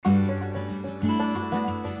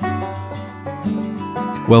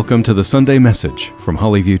Welcome to the Sunday Message from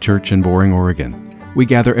Hollyview Church in Boring, Oregon. We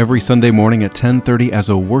gather every Sunday morning at 10:30 as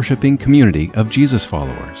a worshiping community of Jesus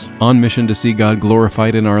followers, on mission to see God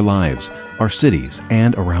glorified in our lives, our cities,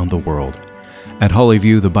 and around the world. At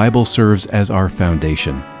Hollyview, the Bible serves as our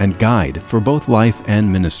foundation and guide for both life and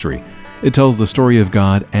ministry. It tells the story of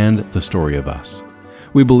God and the story of us.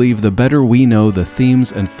 We believe the better we know the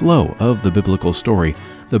themes and flow of the biblical story,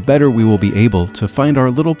 the better we will be able to find our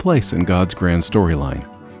little place in God's grand storyline.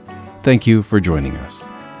 Thank you for joining us.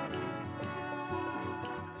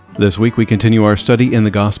 This week we continue our study in the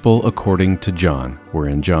Gospel according to John. We're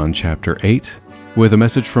in John chapter 8 with a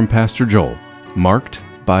message from Pastor Joel, Marked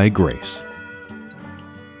by Grace.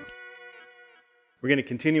 We're going to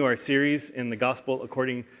continue our series in the Gospel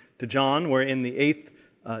according to John. We're in the 8th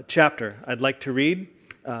chapter. I'd like to read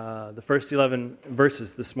the first 11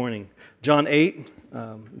 verses this morning. John 8,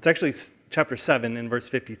 it's actually chapter 7 in verse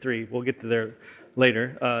 53. We'll get to there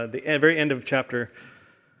later. The very end of chapter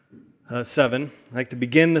 7. I'd like to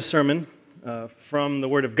begin the sermon from the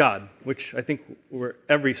Word of God, which I think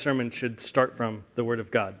every sermon should start from the Word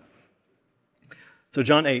of God. So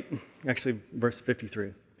John 8, actually verse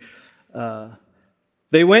 53.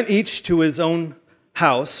 They went each to his own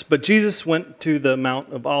house, but Jesus went to the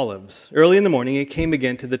Mount of Olives. Early in the morning he came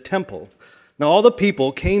again to the temple. Now all the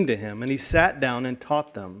people came to him, and he sat down and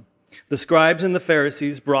taught them. The scribes and the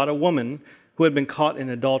Pharisees brought a woman who had been caught in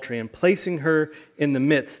adultery, and placing her in the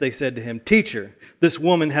midst, they said to him, "Teacher, this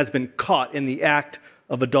woman has been caught in the act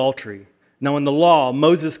of adultery. Now in the law,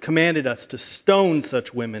 Moses commanded us to stone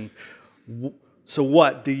such women. So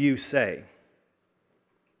what do you say?"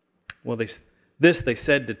 Well, this they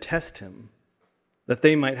said to test him, that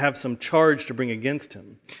they might have some charge to bring against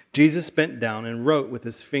him. Jesus bent down and wrote with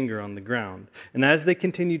his finger on the ground. And as they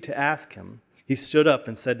continued to ask him, he stood up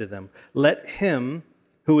and said to them, "Let him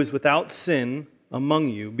who is without sin among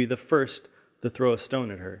you be the first to throw a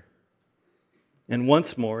stone at her." And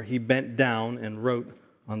once more he bent down and wrote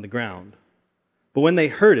on the ground. But when they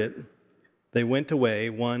heard it, they went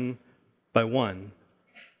away one by one,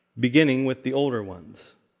 beginning with the older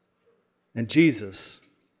ones. And Jesus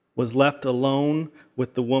was left alone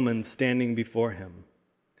with the woman standing before him.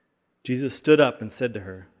 Jesus stood up and said to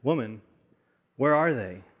her, "Woman, where are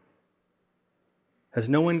they? Has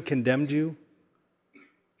no one condemned you?"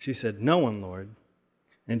 She said, "No one, Lord."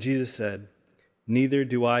 And Jesus said, "Neither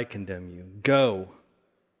do I condemn you. Go,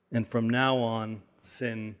 and from now on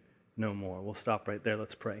sin no more." We'll stop right there.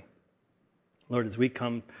 Let's pray. Lord, as we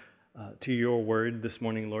come to your word this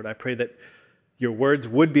morning, Lord, I pray that your words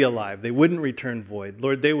would be alive. They wouldn't return void.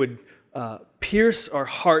 Lord, they would pierce our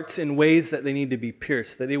hearts in ways that they need to be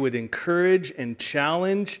pierced, that they would encourage and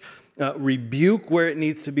challenge, rebuke where it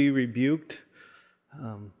needs to be rebuked.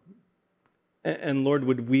 And Lord,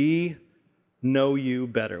 would we know you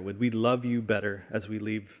better? Would we love you better as we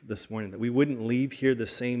leave this morning? That we wouldn't leave here the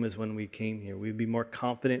same as when we came here. We'd be more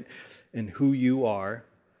confident in who you are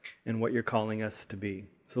and what you're calling us to be.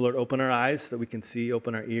 So Lord, open our eyes that we can see,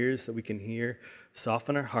 open our ears that we can hear,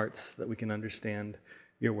 soften our hearts that we can understand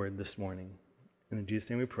your word this morning. And in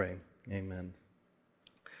Jesus' name we pray, amen.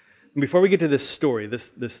 And before we get to this story,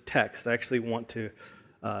 this text, I actually want to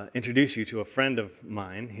introduce you to a friend of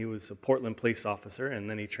mine. He was a Portland police officer, and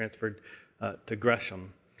then he transferred to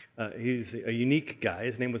Gresham. He's a unique guy.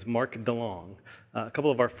 His name was Mark DeLong. A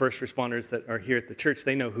couple of our first responders that are here at the church,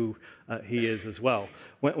 they know who he is as well.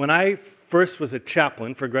 When I first was a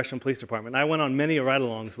chaplain for Gresham Police Department, I went on many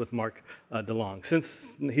ride-alongs with Mark DeLong.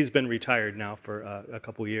 Since he's been retired now for a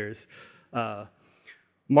couple years,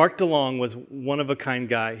 Mark DeLong was one-of-a-kind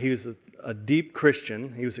guy. He was a deep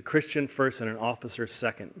Christian. He was a Christian first and an officer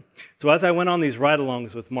second. So as I went on these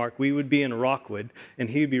ride-alongs with Mark, we would be in Rockwood, and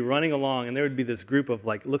he'd be running along, and there would be this group of,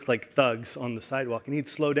 looks like thugs on the sidewalk, and he'd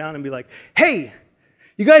slow down and be like, "Hey,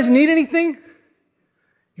 you guys need anything?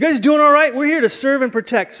 You guys doing all right? We're here to serve and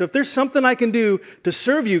protect, so if there's something I can do to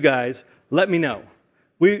serve you guys, let me know.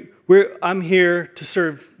 I'm here to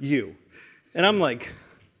serve you." And I'm like...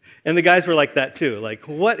 And the guys were like that too. Like,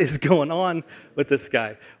 what is going on with this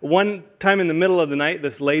guy? One time in the middle of the night,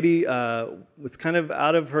 this lady was kind of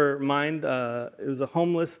out of her mind. It was a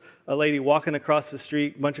homeless lady walking across the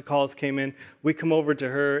street. A bunch of calls came in. We come over to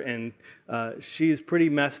her, and she's pretty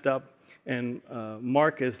messed up. And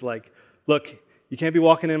Mark is like, "Look, you can't be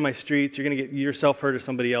walking in my streets. You're going to get yourself hurt or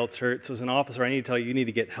somebody else hurt. So as an officer, I need to tell you, you need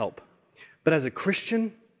to get help. But as a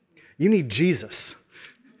Christian, you need Jesus."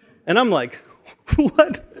 And I'm like,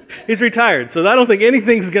 "What? He's retired, so I don't think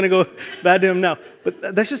anything's going to go bad to him now.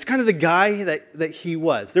 But that's just kind of the guy that he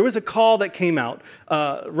was. There was a call that came out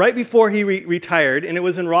right before he retired, and it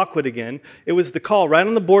was in Rockwood again. It was the call right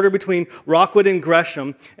on the border between Rockwood and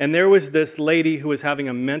Gresham, and there was this lady who was having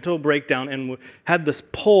a mental breakdown and had this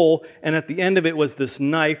pole, and at the end of it was this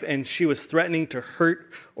knife, and she was threatening to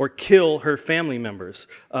hurt or kill her family members,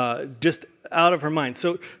 just out of her mind.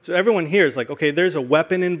 So everyone here is like, okay, there's a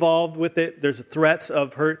weapon involved with it. There's threats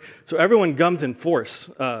of hurt. So everyone comes in force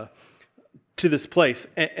to this place.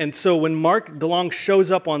 And so when Mark DeLong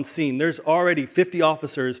shows up on scene, there's already 50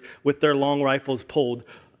 officers with their long rifles pulled,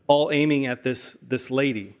 all aiming at this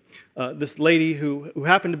lady. This lady who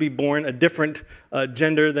happened to be born a different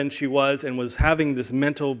gender than she was and was having this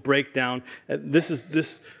mental breakdown.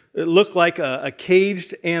 It looked like a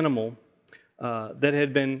caged animal that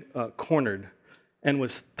had been cornered and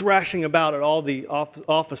was thrashing about at all the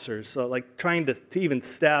officers, like trying to even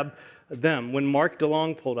stab them. When Mark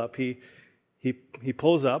DeLong pulled up, he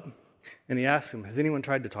pulls up and he asks him, "Has anyone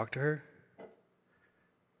tried to talk to her?"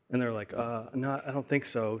 And they're like, "No, I don't think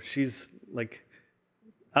so. She's like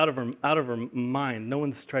out of her mind. No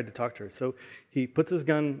one's tried to talk to her." So he puts his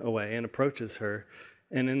gun away and approaches her,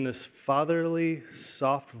 and in this fatherly,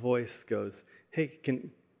 soft voice goes, "Hey,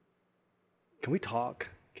 can we talk?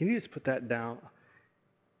 Can you just put that down?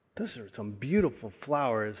 Those are some beautiful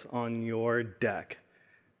flowers on your deck.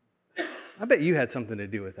 I bet you had something to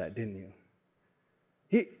do with that, didn't you?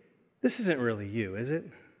 This isn't really you, is it?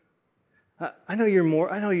 I know you're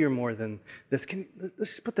more than this. Let's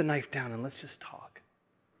just put the knife down and let's just talk."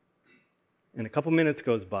 And a couple minutes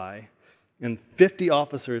goes by, and 50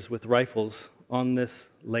 officers with rifles on this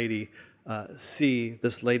lady see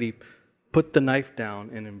this lady put the knife down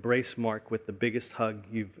and embrace Mark with the biggest hug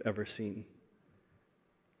you've ever seen.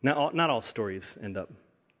 Now, not all stories end up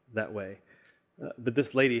that way, but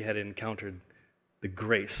this lady had encountered the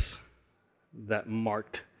grace that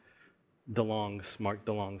marked Mark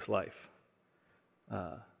DeLong's life.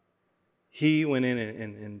 He went in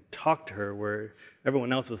and talked to her where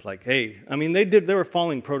everyone else was like, hey, I mean, they were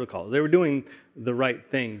following protocol. They were doing the right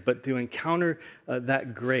thing, but to encounter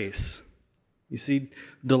that grace. You see,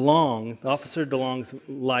 Officer DeLong's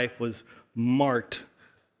life was marked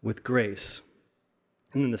with grace.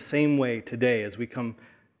 And in the same way today, as we come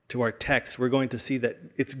to our text, we're going to see that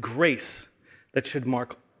it's grace that should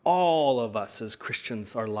mark all of us as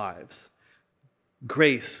Christians, our lives.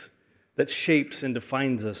 Grace that shapes and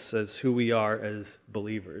defines us as who we are as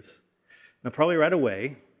believers. Now, probably right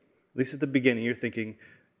away, at least at the beginning, you're thinking,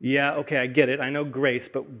 yeah, okay, I get it. I know grace,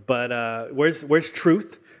 but where's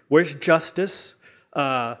truth? Where's justice?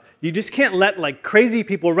 You just can't let like crazy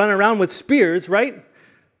people run around with spears, right?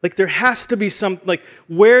 Like there has to be some, like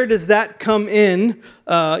where does that come in?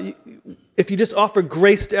 If you just offer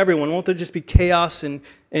grace to everyone, won't there just be chaos and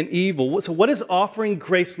evil? So what does offering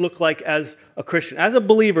grace look like as a Christian? As a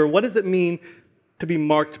believer, what does it mean to be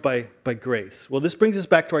marked by grace? Well, this brings us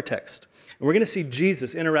back to our text. And we're going to see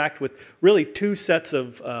Jesus interact with really two sets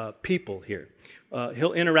of people here.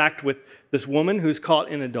 He'll interact with this woman who's caught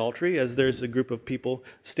in adultery, as there's a group of people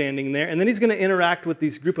standing there. And then he's going to interact with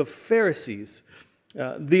this group of Pharisees.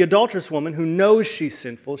 The adulterous woman who knows she's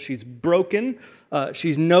sinful, she's broken,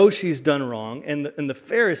 she knows she's done wrong, and the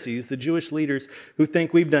Pharisees, the Jewish leaders, who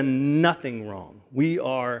think we've done nothing wrong. We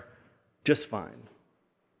are just fine.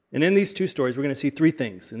 And in these two stories, we're going to see three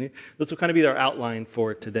things. And this will kind of be our outline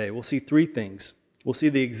for today. We'll see three things. We'll see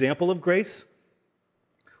the example of grace,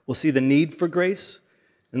 we'll see the need for grace,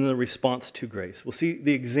 and then the response to grace. We'll see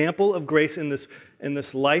the example of grace in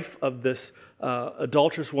this life of this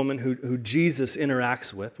adulterous woman who Jesus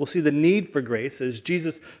interacts with. We'll see the need for grace as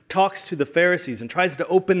Jesus talks to the Pharisees and tries to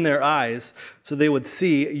open their eyes so they would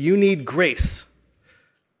see, you need grace.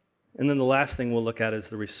 And then the last thing we'll look at is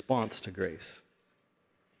the response to grace.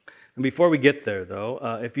 And before we get there, though,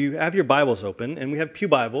 if you have your Bibles open, and we have pew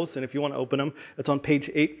Bibles, and if you want to open them, it's on page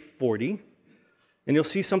 840. And you'll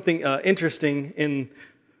see something interesting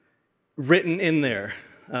written in there.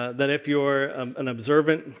 That if you're an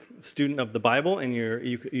observant student of the Bible and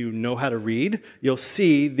you know how to read, you'll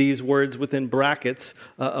see these words within brackets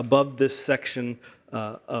above this section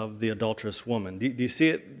of the adulterous woman. Do you see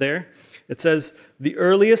it there? It says, the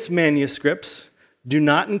earliest manuscripts do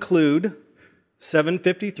not include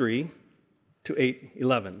 753 to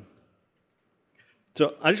 811.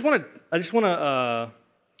 So I just want to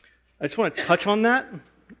touch on that,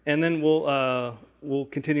 and then we'll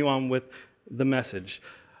continue on with the message.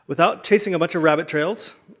 Without chasing a bunch of rabbit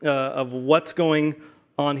trails of what's going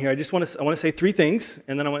on here, I want to say three things,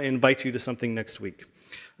 and then I want to invite you to something next week.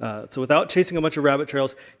 So without chasing a bunch of rabbit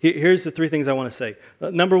trails, here's the three things I want to say.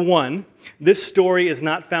 Number one, this story is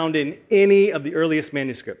not found in any of the earliest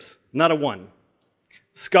manuscripts. Not a one.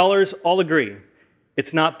 Scholars all agree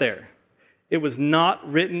it's not there. It was not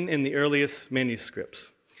written in the earliest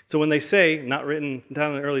manuscripts. So when they say not written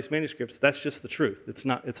down in the earliest manuscripts, that's just the truth.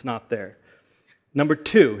 It's not there. Number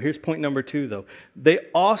two, here's point number two, though. They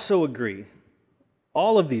also agree,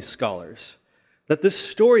 all of these scholars, that this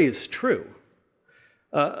story is true.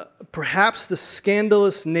 Perhaps the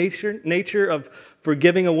scandalous nature of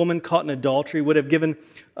forgiving a woman caught in adultery would have given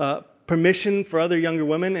permission for other younger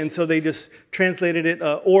women, and so they just translated it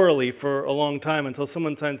orally for a long time until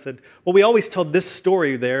someone said, well, we always tell this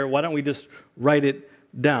story there, why don't we just write it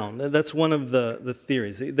down? That's one of the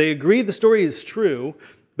theories. They agree the story is true,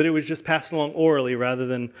 but it was just passed along orally rather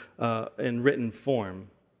than in written form.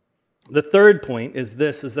 The third point is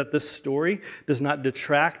that this story does not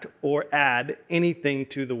detract or add anything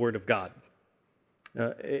to the Word of God.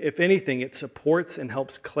 If anything, it supports and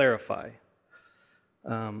helps clarify.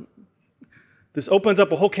 This opens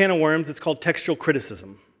up a whole can of worms. It's called textual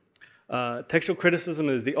criticism. Textual criticism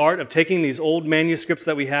is the art of taking these old manuscripts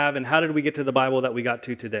that we have and how did we get to the Bible that we got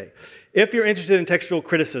to today. If you're interested in textual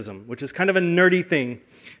criticism, which is kind of a nerdy thing,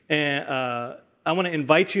 I want to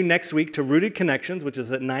invite you next week to Rooted Connections, which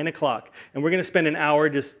is at 9 o'clock. And we're going to spend an hour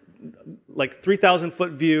just like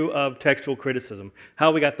 3,000-foot view of textual criticism,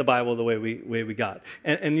 how we got the Bible the way we got.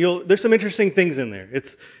 And there's some interesting things in there.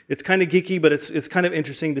 It's kind of geeky, but it's kind of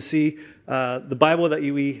interesting to see the Bible that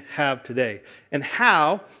we have today. And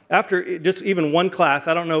how, after just even one class,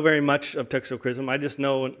 I don't know very much of textual criticism, I just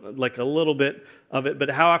know like a little bit of it, but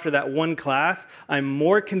how after that one class, I'm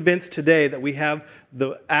more convinced today that we have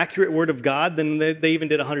the accurate Word of God than they even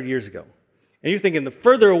did 100 years ago. And you're thinking the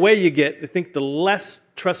further away you get, I think the less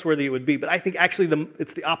trustworthy it would be. But I think actually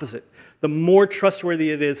it's the opposite. The more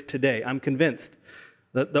trustworthy it is today. I'm convinced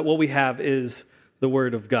that what we have is the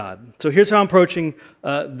Word of God. So here's how I'm approaching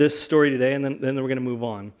this story today, and then we're going to move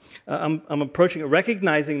on. I'm approaching it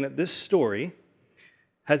recognizing that this story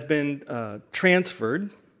has been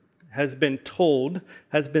transferred, has been told,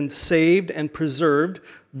 has been saved and preserved,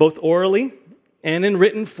 both orally and in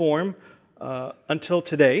written form until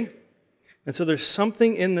today. And so there's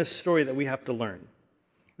something in this story that we have to learn.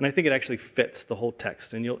 And I think it actually fits the whole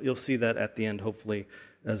text, and you'll see that at the end, hopefully,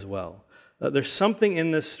 as well. There's something in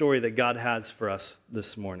this story that God has for us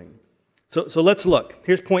this morning. So let's look.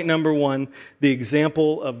 Here's point number one, the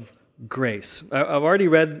example of grace. I've already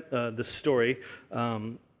read the story.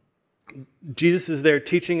 Jesus is there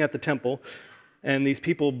teaching at the temple, and these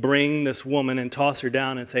people bring this woman and toss her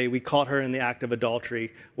down and say, we caught her in the act of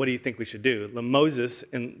adultery. What do you think we should do? Moses,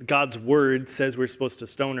 in God's word, says we're supposed to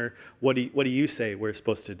stone her. What do you say we're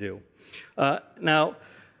supposed to do? Now,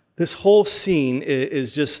 this whole scene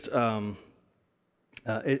is just,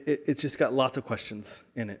 it's just got lots of questions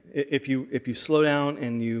in it. If you slow down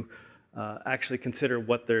and you actually consider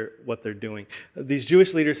what they're doing. These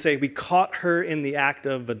Jewish leaders say, we caught her in the act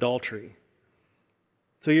of adultery.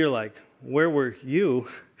 So you're like, where were you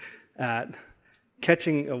at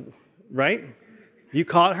catching, right? You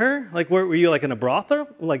caught her? Like, were you like in a brothel?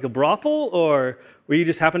 Like a brothel? Or were you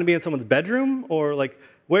just happened to be in someone's bedroom? Or like,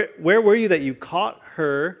 where were you that you caught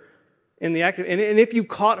her in the act of it? And if you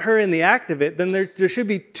caught her in the act of it, then there should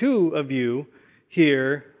be two of you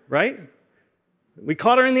here, right? We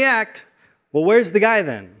caught her in the act. Well, where's the guy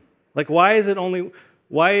then? Like, why is it only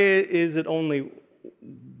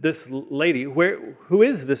this lady? Who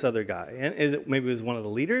is this other guy? And is it maybe it was one of the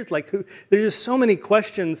leaders? Like, who? There's just so many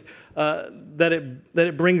questions that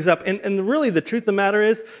it brings up. And really, the truth of the matter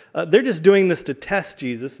is, they're just doing this to test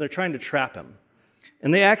Jesus. They're trying to trap him,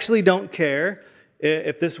 and they actually don't care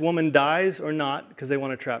if this woman dies or not because they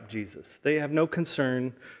want to trap Jesus. They have no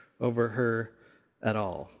concern over her at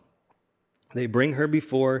all. They bring her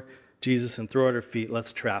before Jesus and throw at her feet.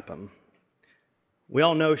 Let's trap him. We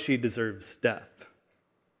all know she deserves death.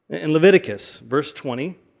 In Leviticus, verse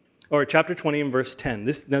 20, or chapter 20 and verse 10,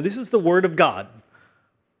 this is the word of God.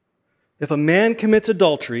 If a man commits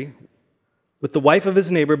adultery with the wife of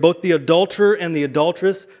his neighbor, both the adulterer and the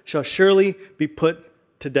adulteress shall surely be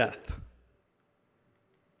put to death.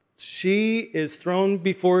 She is thrown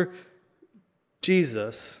before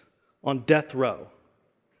Jesus on death row.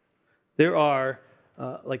 There are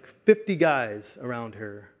like 50 guys around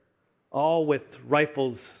her, all with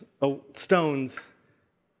rifles, stones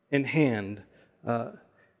in hand.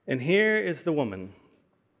 And here is the woman,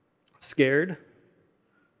 scared,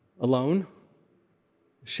 alone,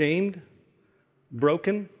 ashamed,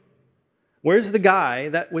 broken, Where's the guy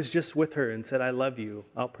that was just with her and said, I love you,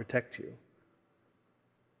 I'll protect you?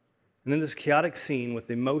 And in this chaotic scene with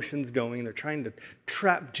emotions going, they're trying to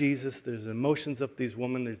trap Jesus. There's emotions of these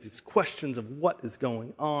women. There's these questions of what is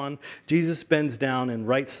going on. Jesus bends down and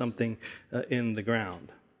writes something in the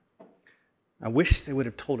ground. I wish they would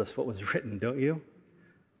have told us what was written, don't you?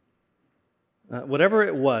 Whatever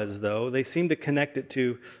it was, though, they seem to connect it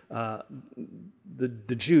to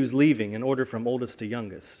the Jews leaving in order from oldest to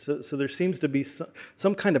youngest. So there seems to be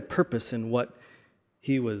some kind of purpose in what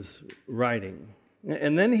he was writing.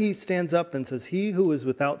 And then he stands up and says, he who is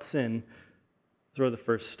without sin, throw the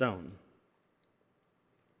first stone.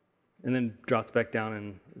 And then drops back down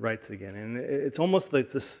and writes again. And it's almost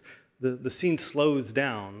like this, the scene slows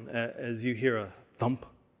down as you hear a thump.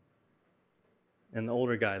 And the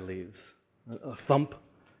older guy leaves. A thump.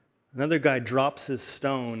 Another guy drops his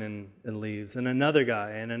stone and leaves. And another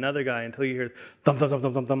guy until you hear thump, thump, thump,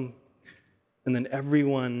 thump, thump, thump. And then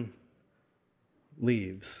everyone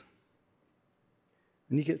leaves.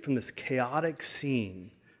 And you get from this chaotic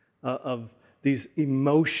scene of these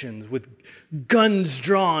emotions with guns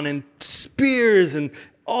drawn and spears and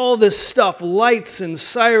all this stuff, lights and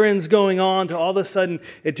sirens going on, to all of a sudden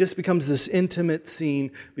it just becomes this intimate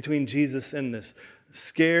scene between Jesus and this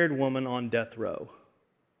scared woman on death row.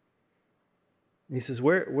 And he says,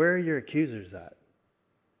 where are your accusers at?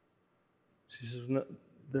 She says, no,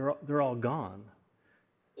 they're all gone.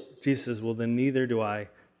 Jesus says, well, then neither do I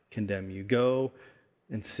condemn you. Go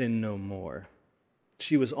and sin no more.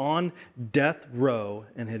 She was on death row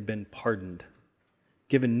and had been pardoned,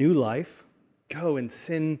 given new life. Go and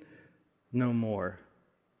sin no more.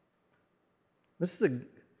 It's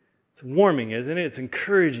warming, isn't it? It's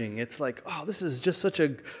encouraging. It's like, oh, this is just such a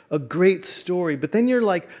great story. But then you're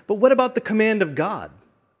like, but what about the command of God?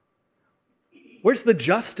 Where's the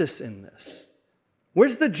justice in this?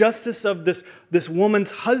 Where's the justice of this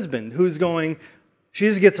woman's husband who's going, she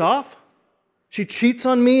just gets off? She cheats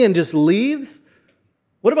on me and just leaves?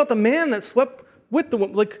 What about the man that slept with the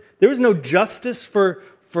woman? Like, there was no justice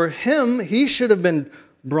for him. He should have been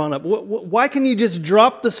brought up. Why can you just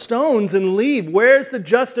drop the stones and leave? Where's the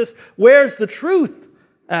justice? Where's the truth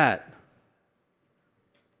at?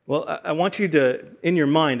 Well, I want you to, in your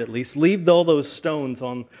mind at least, leave all those stones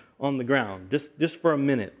on the ground, just for a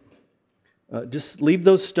minute. Just leave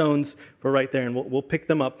those stones for right there, and we'll pick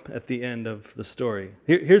them up at the end of the story.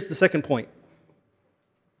 Here's the second point.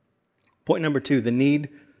 Point number 2, the need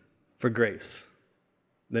for grace.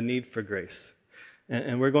 The need for grace.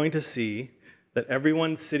 And we're going to see that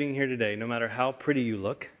everyone sitting here today, no matter how pretty you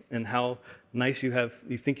look and how nice you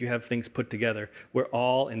think you have things put together, we're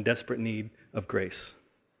all in desperate need of grace.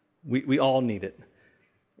 We all need it.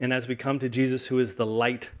 And as we come to Jesus, who is the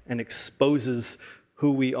light and exposes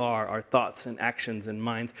who we are, our thoughts and actions and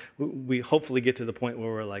minds, we hopefully get to the point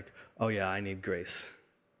where we're like, oh yeah, I need grace.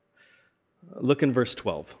 Look in verse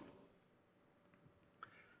 12.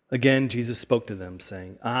 Again, Jesus spoke to them,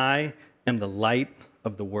 saying, I am the light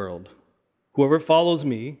of the world. Whoever follows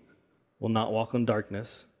me will not walk in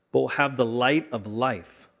darkness, but will have the light of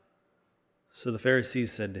life. So the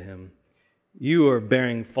Pharisees said to him, you are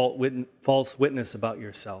bearing false witness about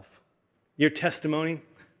yourself. Your testimony,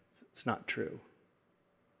 it's not true.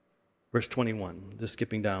 Verse 21, just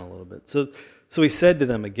skipping down a little bit. So he said to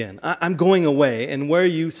them again, I'm going away, and where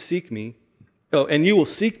you seek me, and you will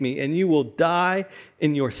seek me, and you will die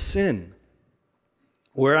in your sin.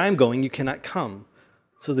 Where I'm going, you cannot come.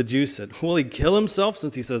 So the Jews said, will he kill himself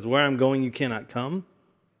since he says, where I'm going, you cannot come?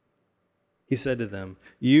 He said to them,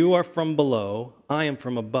 you are from below, I am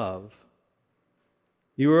from above.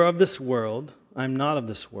 You are of this world, I am not of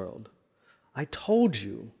this world. I told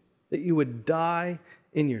you that you would die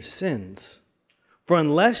in your sins. For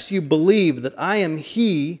unless you believe that I am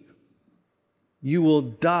he, you will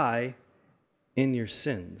die in your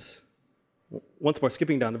sins. Once more,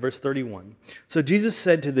 skipping down to verse 31. So Jesus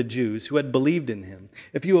said to the Jews who had believed in him,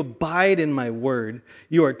 if you abide in my word,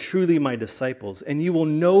 you are truly my disciples, and you will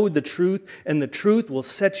know the truth, and the truth will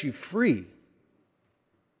set you free.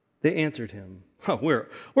 They answered him, we're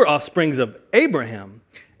offsprings of Abraham,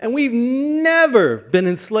 and we've never been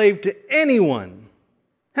enslaved to anyone.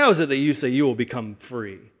 How is it that you say you will become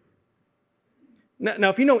free? Now,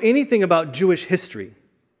 if you know anything about Jewish history,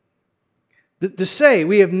 to say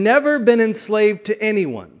we have never been enslaved to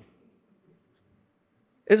anyone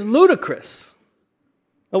is ludicrous.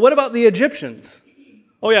 Now, what about the Egyptians?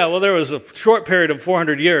 Oh yeah, well there was a short period of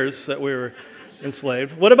 400 years that we were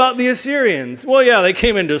enslaved. What about the Assyrians? Well, yeah, they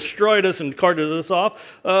came and destroyed us and carted us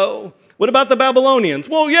off. What about the Babylonians?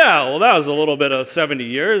 Well, that was a little bit of 70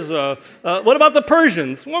 years. What about the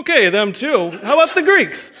Persians? Okay, them too. How about the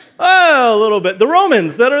Greeks? A little bit. The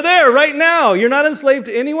Romans that are there right now. You're not enslaved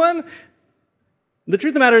to anyone. The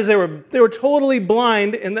truth of the matter is they were totally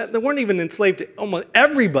blind, and that they weren't even enslaved to almost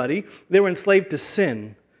everybody. They were enslaved to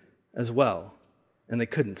sin as well, and they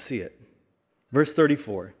couldn't see it. Verse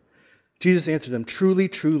 34, Jesus answered them, "Truly,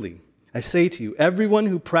 truly, I say to you, everyone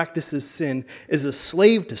who practices sin is a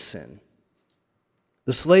slave to sin.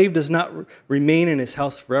 The slave does not remain in his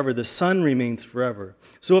house forever. The Son remains forever.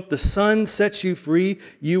 So if the Son sets you free,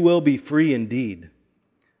 you will be free indeed.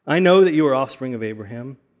 I know that you are offspring of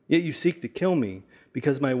Abraham, yet you seek to kill me,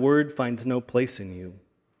 because my word finds no place in you.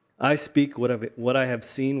 I speak what I have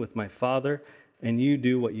seen with my Father, and you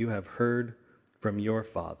do what you have heard from your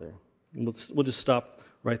father." And we'll just stop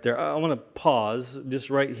right there. I want to pause just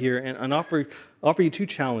right here and offer you two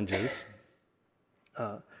challenges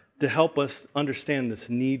to help us understand this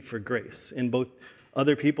need for grace in both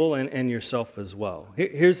other people and yourself as well.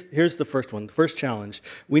 Here's the first one. The first challenge: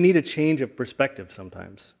 we need a change of perspective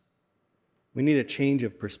sometimes. We need a change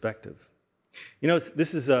of perspective. You know,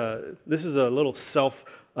 this is a little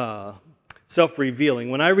self-revealing.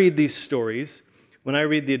 When I read these stories, when I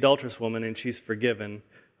read the adulterous woman and she's forgiven,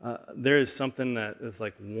 there is something that is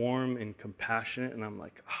like warm and compassionate, and I'm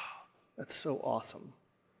like, oh, that's so awesome.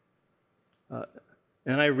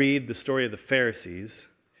 And I read the story of the Pharisees,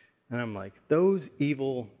 and I'm like, those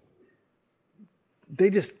evil,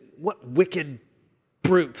 what wicked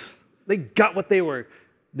brutes. They got what they were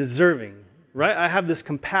deserving, right? I have this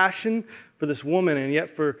compassion for this woman, and yet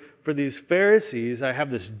for these Pharisees, I have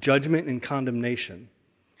this judgment and condemnation.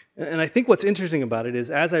 And I think what's interesting about it is,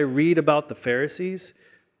 as I read about the Pharisees,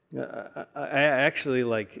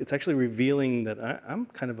 it's actually revealing that I'm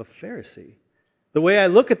kind of a Pharisee. The way I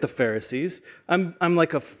look at the Pharisees, I'm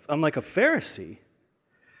like a Pharisee.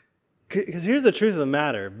 Because here's the truth of the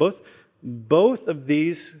matter: both of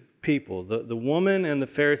these people, the woman and the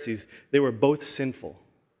Pharisees, they were both sinful,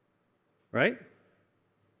 right?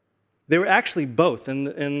 They were actually both,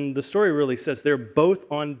 and the story really says they're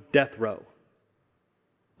both on death row.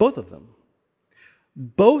 Both of them.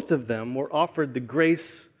 Both of them were offered the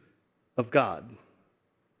grace of God.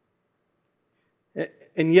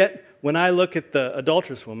 And yet, when I look at the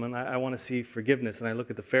adulterous woman, I want to see forgiveness, and I look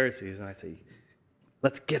at the Pharisees and I say,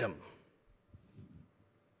 let's get them.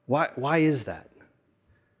 Why is that?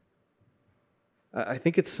 I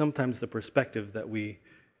think it's sometimes the perspective that we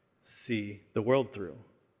see the world through,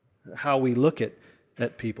 how we look at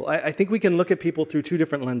people. I think we can look at people through two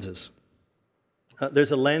different lenses.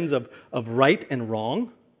 There's a lens of right and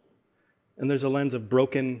wrong, and there's a lens of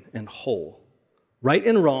broken and whole. Right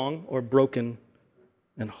and wrong, or broken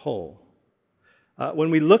and whole.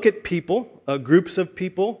 When we look at people, groups of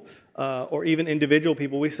people, or even individual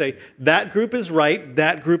people, we say, that group is right,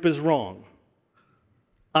 that group is wrong.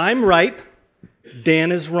 I'm right,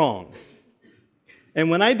 Dan is wrong. And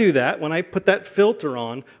when I do that, when I put that filter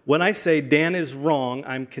on, when I say Dan is wrong,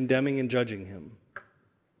 I'm condemning and judging him.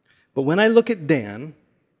 But when I look at Dan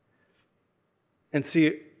and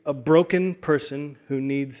see a broken person who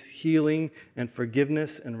needs healing and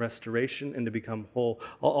forgiveness and restoration and to become whole,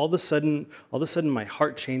 all of a sudden my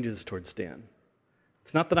heart changes towards Dan.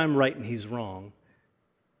 It's not that I'm right and he's wrong.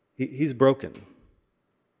 He's broken.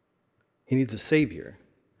 He needs a Savior.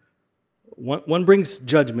 One brings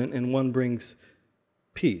judgment and one brings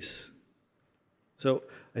peace. So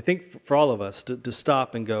I think for all of us to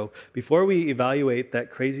stop and go, before we evaluate that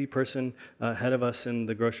crazy person ahead of us in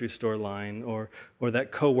the grocery store line, or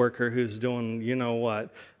that coworker who's doing you know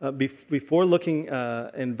what, before looking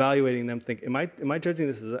and evaluating them, think, am I judging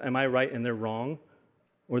this as, am I right and they're wrong?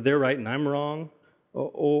 Or they're right and I'm wrong?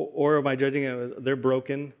 Or am I judging it, they're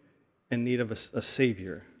broken in need of a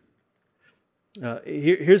Savior?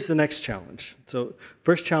 Here's the next challenge. So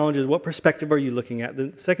first challenge is, what perspective are you looking at?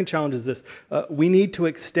 The second challenge is this. We need to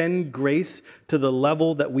extend grace to the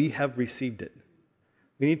level that we have received it.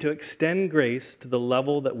 We need to extend grace to the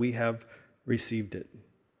level that we have received it.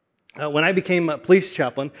 When I became a police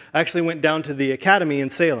chaplain, I actually went down to the academy in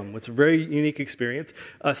Salem. It's a very unique experience.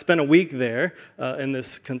 Spent a week there in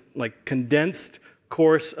this condensed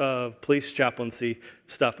course of police chaplaincy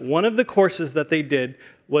stuff. One of the courses that they did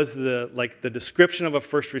was the description of a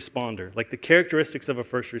first responder, like the characteristics of a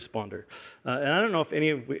first responder. And I don't know if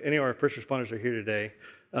any of our first responders are here today.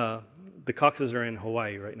 The Coxes are in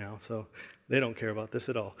Hawaii right now, so they don't care about this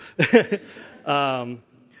at all.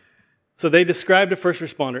 So they described a first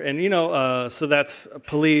responder, and so that's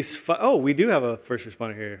police. We do have a first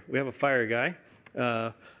responder here. We have a fire guy.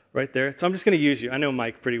 right there. So I'm just going to use you. I know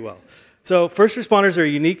Mike pretty well. So first responders are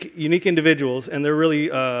unique individuals, and they're really,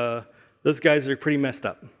 those guys are pretty messed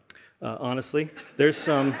up, honestly. There's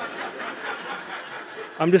some,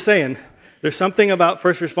 I'm just saying, there's something about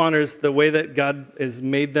first responders, the way that God has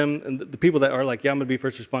made them, and the people that are like, yeah, I'm going to be a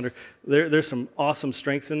first responder, there's some awesome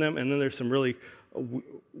strengths in them, and then there's some really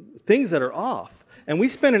things that are off. And we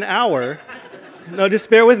spent an hour, no, just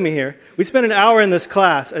bear with me here. We spent an hour in this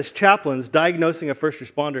class as chaplains diagnosing a first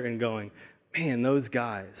responder and going, man, those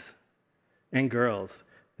guys and girls,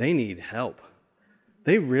 they need help.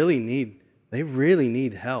 They really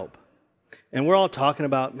need help. And we're all talking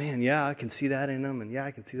about, man, yeah, I can see that in them, and yeah,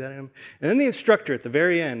 I can see that in them. And then the instructor at the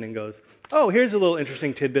very end and goes, oh, here's a little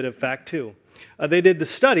interesting tidbit of fact, too. They did the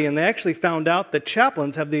study, and they actually found out that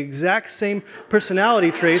chaplains have the exact same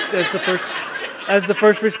personality traits as the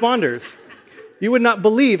first responders. You would not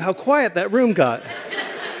believe how quiet that room got.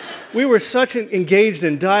 We were such engaged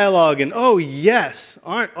in dialogue, and oh yes,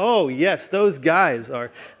 those guys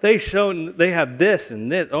are, they have this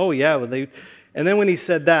and this, oh yeah, and then when he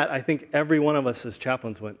said that, I think every one of us as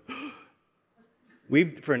chaplains went,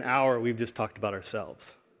 for an hour, we've just talked about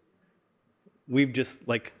ourselves. We've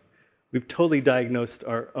totally diagnosed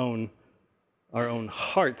our own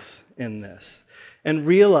hearts in this. And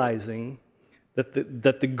realizing that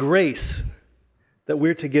the grace that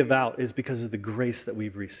we're to give out is because of the grace that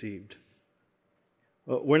we've received.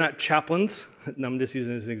 We're not chaplains. I'm just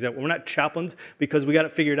using this as an example. We're not chaplains because we got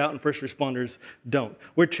it figured out and first responders don't.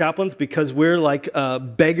 We're chaplains because we're like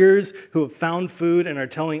beggars who have found food and are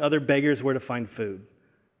telling other beggars where to find food.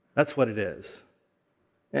 That's what it is.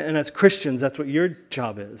 And as Christians, that's what your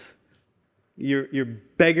job is. You're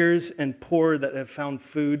beggars and poor that have found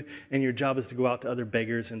food, and your job is to go out to other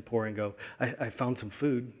beggars and poor and go, I found some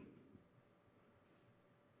food.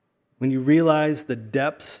 When you realize the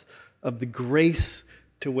depths of the grace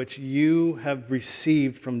to which you have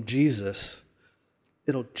received from Jesus,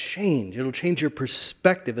 it'll change. It'll change your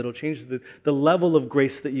perspective. It'll change the level of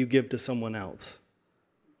grace that you give to someone else.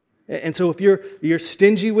 And so if you're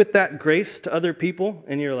stingy with that grace to other people,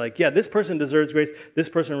 and you're like, yeah, this person deserves grace, this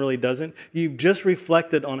person really doesn't, you've just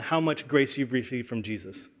reflected on how much grace you've received from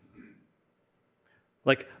Jesus.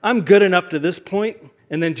 Like, I'm good enough to this point,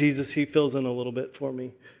 and then Jesus, he fills in a little bit for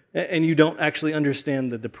me. And you don't actually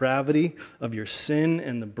understand the depravity of your sin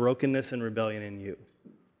and the brokenness and rebellion in you.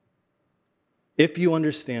 If you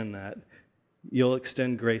understand that, you'll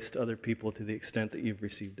extend grace to other people to the extent that you've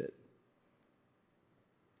received it.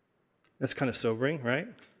 That's kind of sobering, right?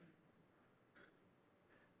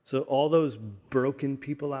 So all those broken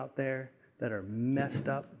people out there that are messed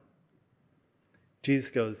up,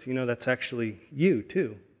 Jesus goes, that's actually you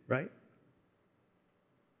too, right?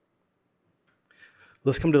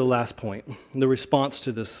 Let's come to the last point, the response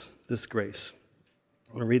to this grace.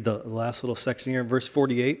 I'm going to read the last little section here, verse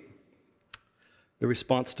 48. The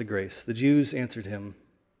response to grace. The Jews answered him,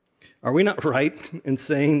 are we not right in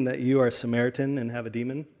saying that you are a Samaritan and have a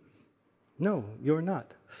demon? No, you are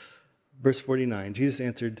not. Verse 49, Jesus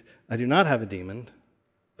answered, I do not have a demon,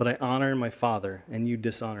 but I honor my Father, and you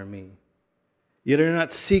dishonor me. Yet I do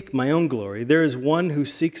not seek my own glory. There is one who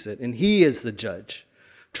seeks it, and he is the judge.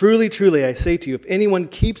 Truly, truly, I say to you, if anyone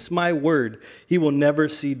keeps my word, he will never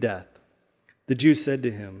see death. The Jews said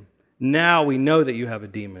to him, now we know that you have a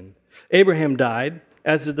demon. Abraham died,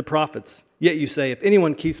 as did the prophets. Yet you say, if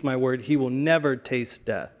anyone keeps my word, he will never taste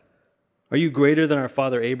death. Are you greater than our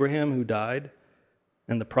father Abraham, who died,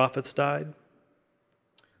 and the prophets died?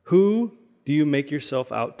 Who do you make yourself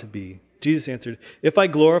out to be? Jesus answered, if I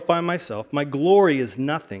glorify myself, my glory is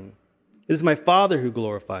nothing. It is my Father who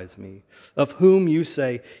glorifies me, of whom you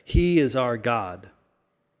say, he is our God.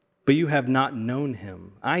 But you have not known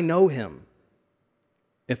him. I know him.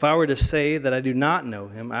 If I were to say that I do not know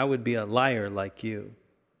him, I would be a liar like you.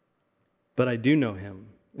 But I do know him,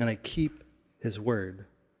 and I keep his word.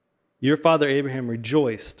 Your father Abraham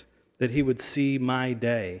rejoiced that he would see my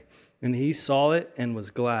day, and he saw it and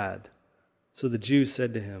was glad. So the Jews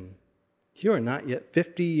said to him, you are not yet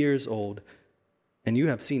 50 years old, and you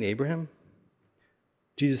have seen Abraham?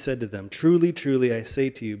 Jesus said to them, truly, truly, I say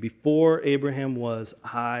to you, before Abraham was,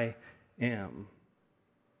 I am.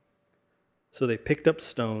 So they picked up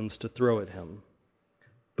stones to throw at him.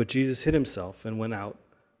 But Jesus hid himself and went out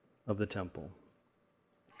of the temple.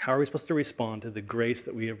 How are we supposed to respond to the grace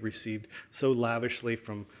that we have received so lavishly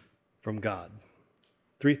from God?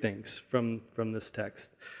 Three things from this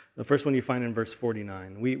text. The first one you find in verse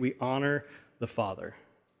 49. We honor the Father.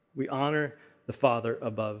 We honor the Father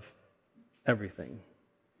above everything.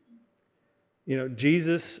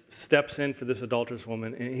 Jesus steps in for this adulterous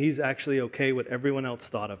woman, and he's actually okay what everyone else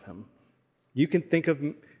thought of him. You can think of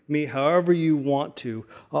me however you want to.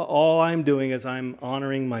 All I'm doing is I'm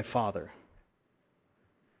honoring my Father.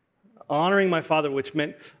 Honoring my Father, which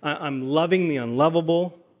meant I'm loving the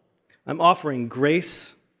unlovable. I'm offering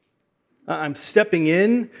grace. I'm stepping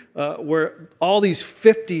in where all these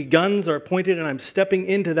 50 guns are pointed, and I'm stepping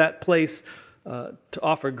into that place to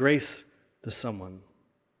offer grace to someone.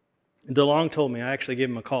 DeLong told me, I actually gave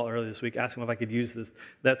him a call earlier this week, asked him if I could use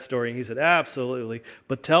that story, and he said, absolutely,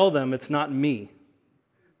 but tell them it's not me.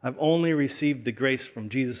 I've only received the grace from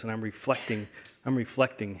Jesus, and I'm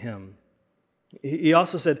reflecting him. He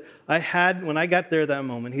also said, when I got there that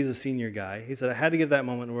moment, he's a senior guy, he said, I had to get that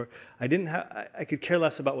moment where I could care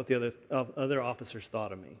less about what the other officers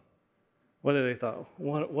thought of me. Whether they thought,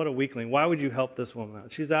 what a weakling, why would you help this woman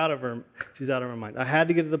out? She's out of her mind. I had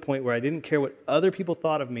to get to the point where I didn't care what other people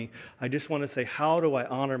thought of me. I just want to say, how do I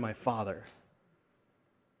honor my Father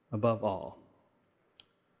above all?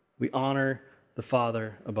 We honor the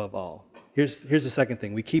Father above all. Here's the second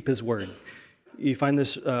thing. We keep His word. You find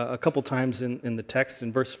this a couple times in the text.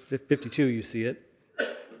 In verse 52, you see it.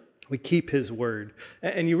 We keep His word.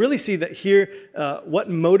 And you really see that here, what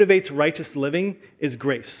motivates righteous living is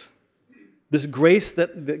grace. This grace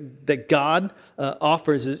that God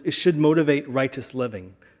offers it should motivate righteous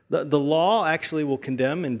living. The law actually will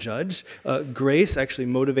condemn and judge. Grace actually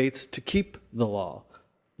motivates to keep the law.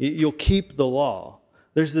 You'll keep the law.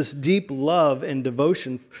 There's this deep love and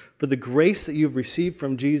devotion for the grace that you've received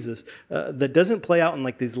from Jesus that doesn't play out in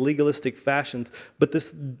like these legalistic fashions, but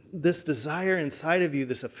this desire inside of you,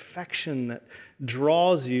 this affection that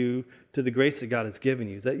draws you to the grace that God has given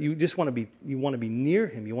you. That you just want to be near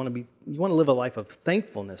Him. You want to live a life of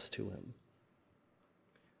thankfulness to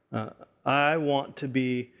Him. I want to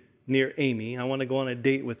be near Amy. I want to go on a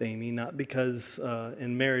date with Amy, not because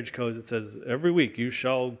in marriage codes it says every week you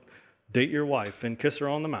shall date your wife and kiss her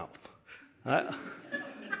on the mouth.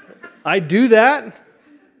 I do that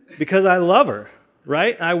because I love her,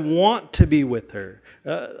 right? I want to be with her.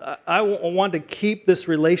 I want to keep this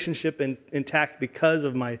relationship intact because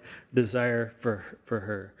of my desire for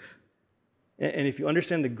her. And if you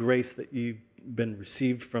understand the grace that you've been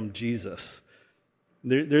received from Jesus,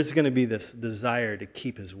 there's going to be this desire to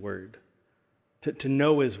keep His word, to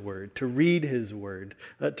know His word, to read His word,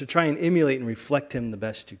 to try and emulate and reflect Him the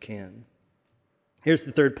best you can. Here's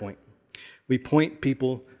the third point. We point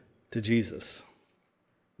people to Jesus.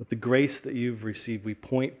 With the grace that you've received, we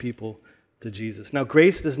point people to Jesus. Now,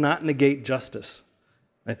 grace does not negate justice.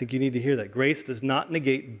 I think you need to hear that. Grace does not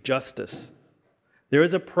negate justice. There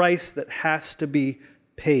is a price that has to be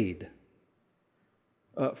paid.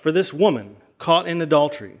 For this woman caught in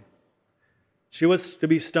adultery, she was to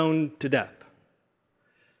be stoned to death.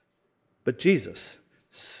 But Jesus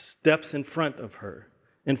steps in front of her,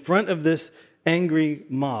 in front of this angry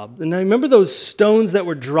mob. And now remember those stones that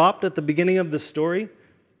were dropped at the beginning of the story?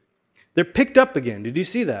 They're picked up again. Did you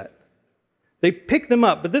see that? They pick them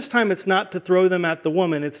up, but this time it's not to throw them at the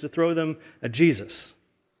woman, it's to throw them at Jesus.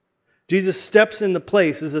 Jesus steps in the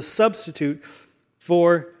place as a substitute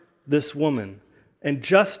for this woman, and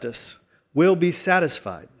justice will be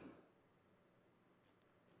satisfied.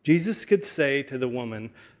 Jesus could say to the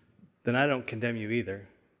woman, then I don't condemn you either,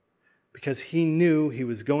 because He knew He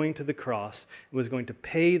was going to the cross and was going to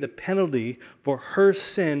pay the penalty for her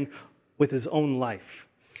sin with His own life.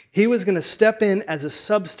 He was going to step in as a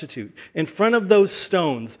substitute in front of those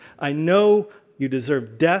stones. I know you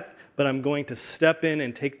deserve death, but I'm going to step in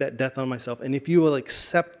and take that death on myself. And if you will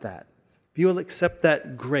accept that, if you will accept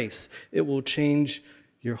that grace, it will change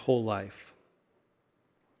your whole life.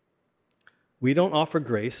 We don't offer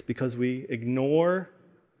grace because we ignore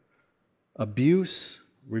abuse,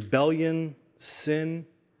 rebellion, sin.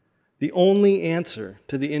 The only answer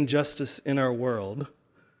to the injustice in our world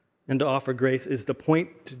and to offer grace is to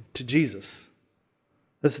point to Jesus.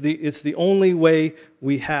 It's the only way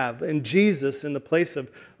we have. And Jesus, in the place of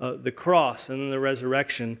the cross and then the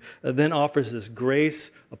resurrection, then offers this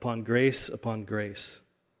grace upon grace upon grace.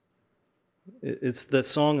 It's the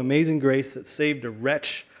song Amazing Grace that saved a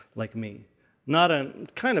wretch like me. Not a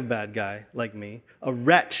kind of bad guy like me, a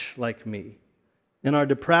wretch like me. In our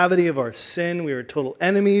depravity of our sin, we are total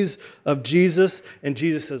enemies of Jesus. And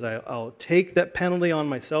Jesus says, I'll take that penalty on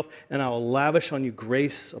myself and I will lavish on you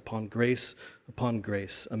grace upon grace upon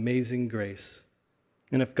grace. Amazing grace.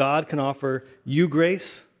 And if God can offer you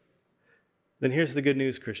grace, then here's the good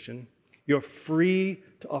news, Christian. You're free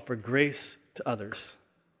to offer grace to others.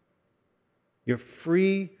 You're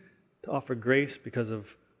free to offer grace because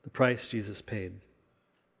of the price Jesus paid.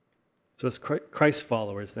 So as Christ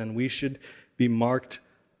followers, then we should be marked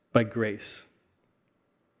by grace.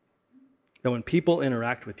 That when people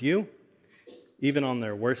interact with you, even on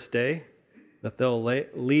their worst day, that they'll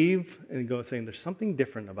leave and go saying, there's something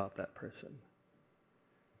different about that person.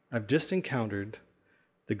 I've just encountered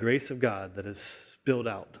the grace of God that has spilled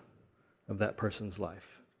out of that person's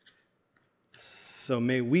life. So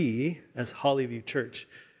may we, as Hollyview Church,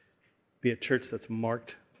 be a church that's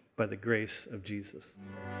marked by the grace of Jesus.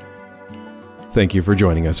 Thank you for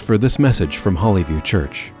joining us for this message from Hollyview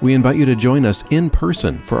Church. We invite you to join us in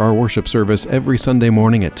person for our worship service every Sunday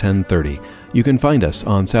morning at 10:30. You can find us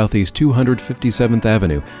on Southeast 257th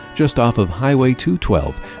Avenue, just off of Highway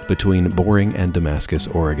 212 between Boring and Damascus,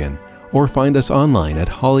 Oregon. Or find us online at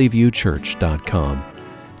hollyviewchurch.com.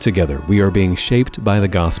 Together, we are being shaped by the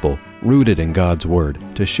gospel, rooted in God's Word,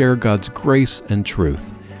 to share God's grace and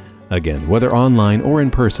truth. Again, whether online or in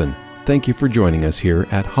person, thank you for joining us here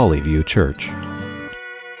at Hollyview Church.